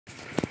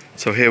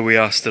So here we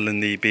are still in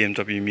the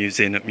BMW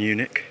Museum at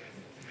Munich,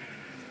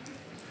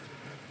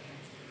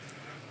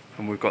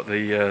 and we've got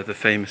the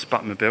famous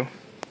Batmobile.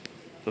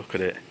 Look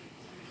at it.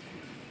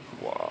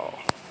 Wow.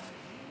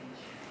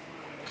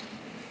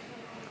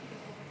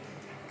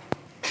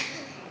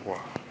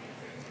 Wow.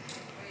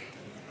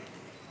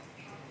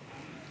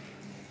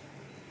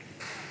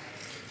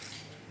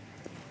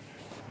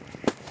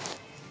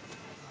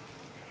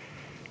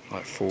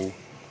 Like full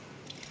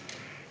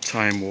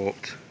time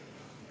warped.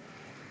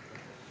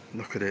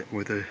 Look at it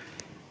with a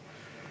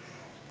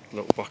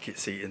little bucket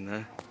seat in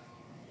there.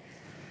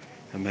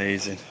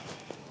 Amazing.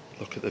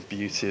 Look at the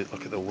beauty,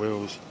 look at the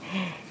wheels.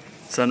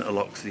 Centre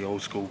locks, the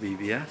old school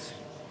BBS.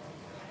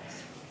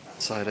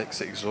 Side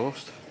exit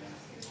exhaust.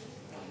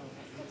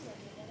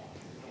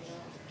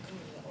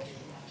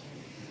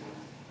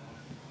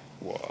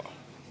 Wow.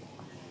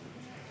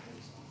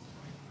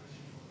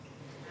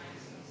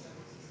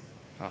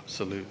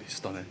 Absolutely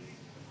stunning.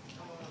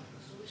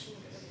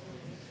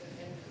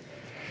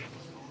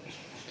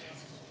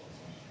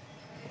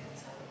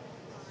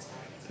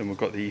 Then we've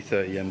got the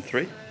E30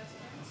 M3.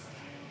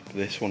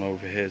 This one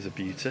over here is a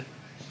beauty.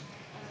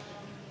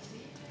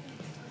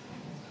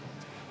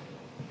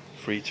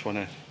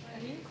 320.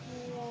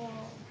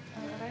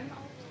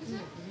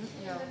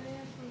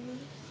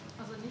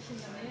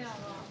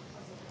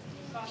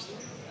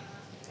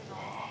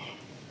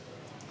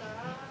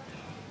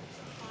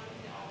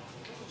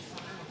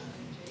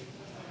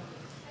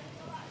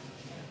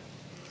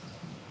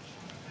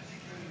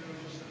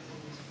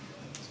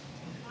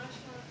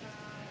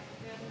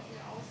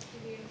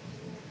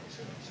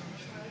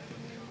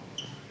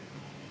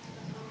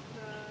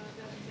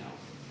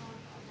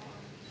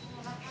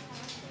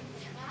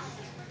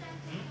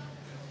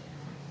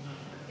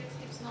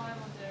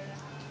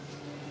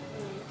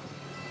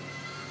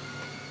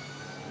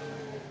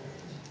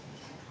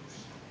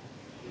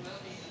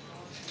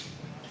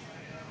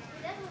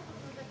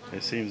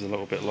 It seems a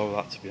little bit low,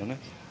 that, to be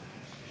honest.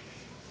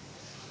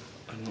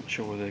 I'm not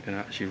sure whether they're going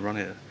to actually run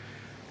it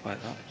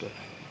like that, but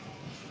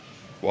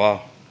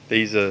wow,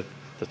 these are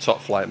the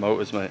top flight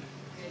motors, mate.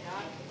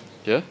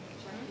 Yeah?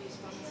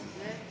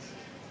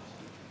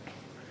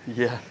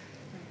 Yeah.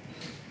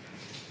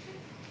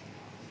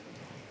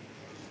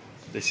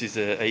 This is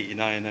a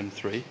 89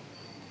 M3.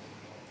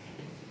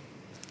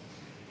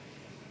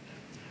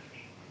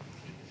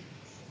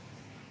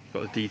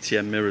 Got the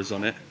DTM mirrors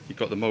on it. You've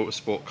got the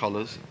motorsport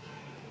colours.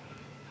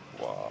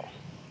 Wow.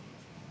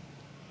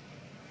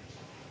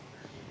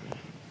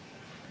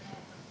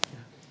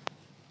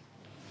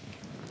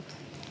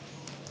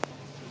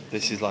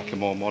 This is like a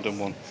more modern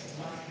one.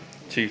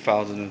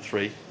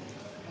 2003.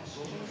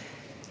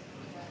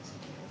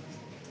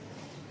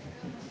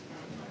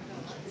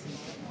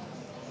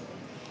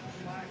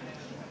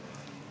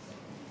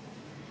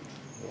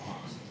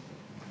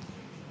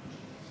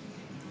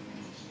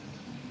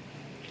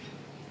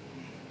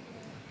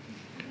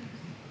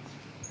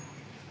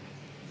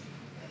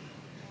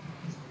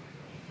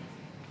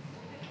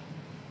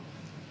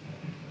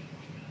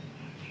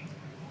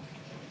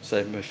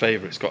 So my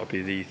favourite's got to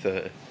be the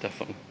E30,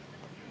 definitely.